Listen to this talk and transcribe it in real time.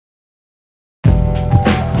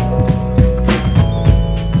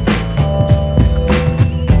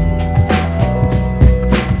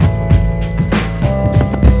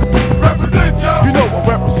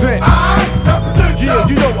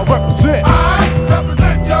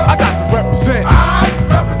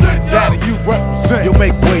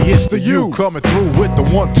to you. Coming through with the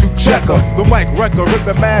 1-2 checker, the mic wrecker,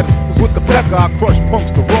 ripping mad with the pecker. I crush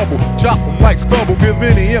punks to rubble, chop them like stubble, give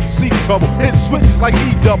any MC trouble. Hit switches like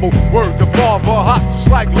E-double, word to father, hot just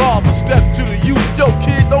like lava. Step to the youth, yo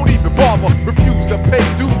kid, don't even bother. Refuse to pay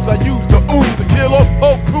dues, I use the ooze and kill up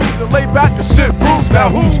whole crews and lay back and shit bruised. Now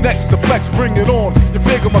who's next to flex? Bring it on. You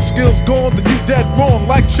figure my skills gone, then you dead wrong.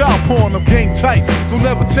 Like child porn, I'm game tight, so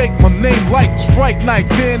never take my name light. It's fright night,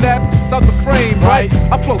 tearing that out the frame, right?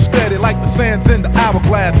 I flow steady like the sands in the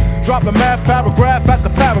hourglass, dropping math paragraph at the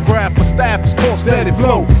paragraph. My staff is called Steady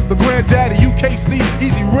Flow, the granddaddy UKC,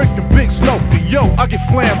 Easy Rick and Big Snow. And yo, I get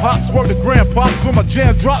flam hops, word to grandpops when my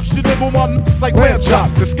jam drops. Shit nibble my nuts like lamb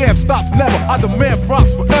chops. The scam stops never, I demand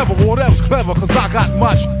props forever. Whatever's clever, cause I got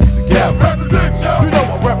my shit together. Represent, yo. You know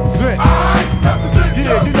I represent. I represent, yo.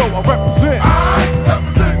 Yeah, you know I represent. I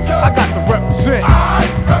represent, yo. I got to represent. I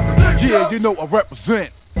represent, yo. Yeah, you know I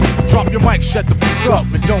represent. Drop your mic, shut the f*** up,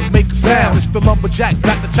 and don't make a sound. It's the lumberjack,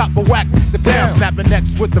 back the chopper, whack the down. Snapping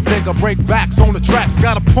necks with the vigor, break backs on the tracks.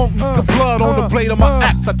 Got a pump the blood on the blade of my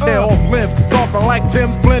axe. I tear off limbs, stomping like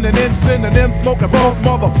Tim's, blending in synonyms, smoking bone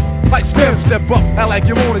mother like stem. Step up, act like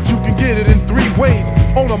you want it, you can get it in 3 ways.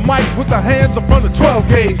 On a mic with the hands in front of 12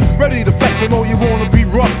 gauge, ready to flex. I know you wanna be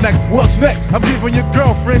rough next. What's next? I'm giving your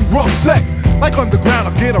girlfriend rough sex. Like underground,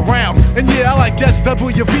 I get around. And yeah, I like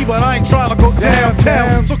SWV, but I ain't trying to go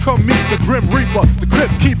downtown. So come meet the Grim Reaper, the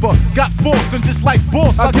Crypt Keeper. Got force, and just like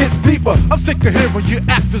boss, I get steeper. I'm sick of hearing you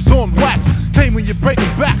actors on wax. Claim when you're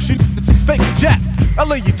breaking back, shit, this is fake jacks. I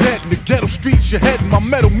lay you dead in the ghetto streets. Your head in my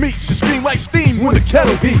metal meats. You scream like steam when the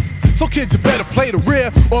kettle beats. So kids, you better play the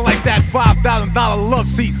rear, or like that $5,000 love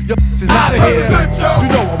seat. Your is out of here. You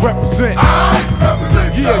know I represent. I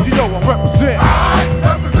represent, yo. Yeah, you know I represent.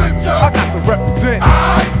 I represent, yo. I got to represent.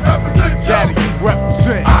 I represent, yo. Daddy, you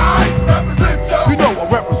represent. I represent, yo. You know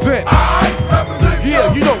I represent. I represent, yo.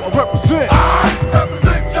 Yeah, you know I represent. I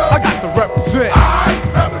represent, yo. I got to represent. I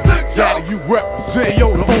represent, yo. Daddy, you represent.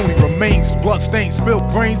 Yo, the only remains bloodstains, spilled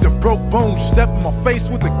brains, and broke bones. You step in my face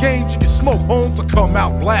with the game, you can smoke homes. I come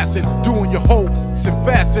out blasting, doing your whole and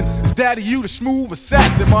fasting. It's Daddy, you the smooth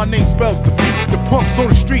assassin. My name spells defeat. The punks on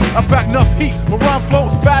the street, I back enough heat. My rhyme flow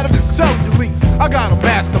is fatter than cellulite. I got a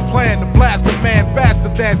master plan to blast a man faster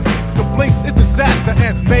than the blink. It's disaster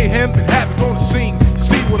and mayhem and havoc on the scene. You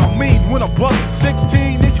see what I mean when I bust the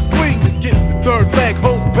 16 in your spleen to get the third leg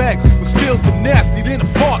hose back. My skills are nasty, then I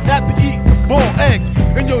fought after eating the ball egg.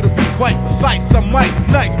 And yo, to be quite precise, I'm mighty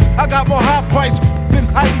nice. I got more high price than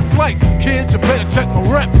Heidi flights. Kids, you better check my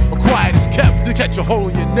rep. A quiet is kept. You catch a hole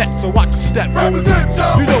in your neck, so watch your step. Represent,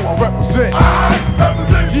 yo. You know I represent. I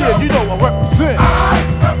represent, yo. Yeah, you know I represent.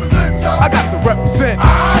 I represent, yo. I got to represent.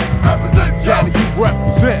 I represent, yo. Daddy, you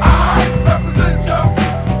represent. I